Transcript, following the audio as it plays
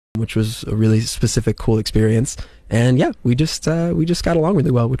which was a really specific, cool experience. And yeah, we just got along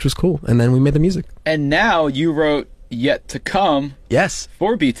really well, which was cool. And then we made the music. And now you wrote Yet to Come. Yes.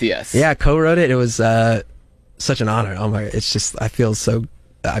 For BTS. Yeah, I co-wrote it. It was such an honor. Oh my! It's just I feel so.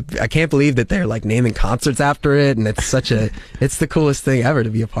 I can't believe that they're like naming concerts after it, and it's such a. It's the coolest thing ever to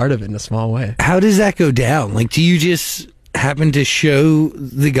be a part of it in a small way. How does that go down? Like, do you just happen to show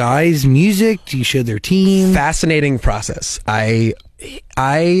the guys music? Do you show their team? Fascinating process. They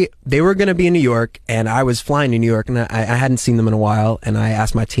were going to be in New York, and I was flying to New York, and I hadn't seen them in a while, and I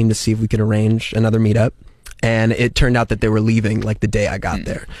asked my team to see if we could arrange another meetup, and it turned out that they were leaving like the day I got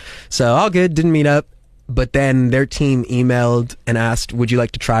there. So all good, didn't meet up, but then their team emailed and asked, would you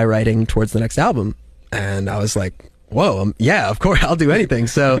like to try writing towards the next album? And I was like, whoa, yeah, of course, I'll do anything.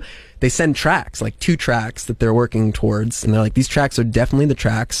 So they send tracks, like 2 tracks that they're working towards, and they're like, these tracks are definitely the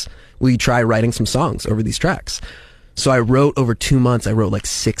tracks. Will you try writing some songs over these tracks? So I wrote over 2 months, I wrote like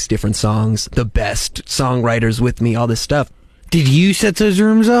 6 different songs, the best songwriters with me, all this stuff. Did you set those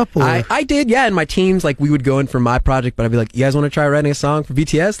rooms up? Or? I did, yeah, and my teams, like, we would go in for my project, but I'd be like, you guys want to try writing a song for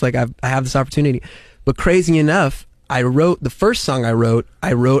BTS? Like, I have this opportunity. But crazy enough, the first song I wrote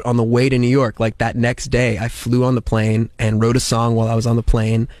on the way to New York. Like, that next day, I flew on the plane and wrote a song while I was on the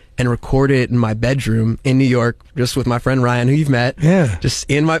plane and recorded it in my bedroom in New York, just with my friend Ryan, who you've met. Yeah. Just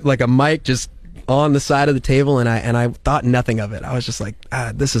in my, like, a mic, just on the side of the table, and I thought nothing of it. I was just like,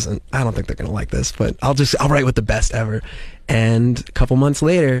 I don't think they're gonna like this, but I'll write with the best ever. And a couple months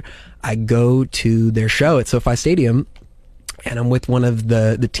later, I go to their show at SoFi Stadium, and I'm with one of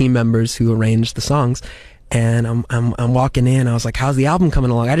the team members who arranged the songs, and I'm walking in. I was like, how's the album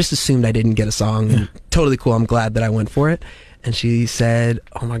coming along? I just assumed I didn't get a song, and totally cool. I'm glad that I went for it. And she said,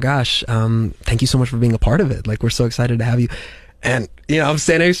 oh my gosh, thank you so much for being a part of it. Like, we're so excited to have you. And, you know, I'm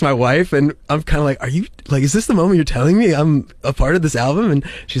standing next to my wife, and I'm kind of like, is this the moment you're telling me I'm a part of this album? And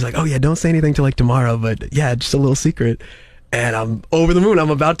she's like, oh yeah, don't say anything till like tomorrow, but yeah, just a little secret. And I'm over the moon. I'm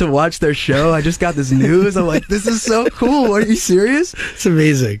about to watch their show. I just got this news. I'm like, this is so cool. Are you serious? It's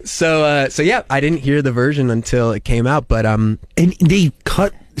amazing. So yeah, I didn't hear the version until it came out, but and they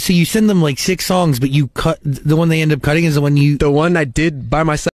cut. So you send them like 6 songs, but you cut the one they end up cutting is the one I did by myself.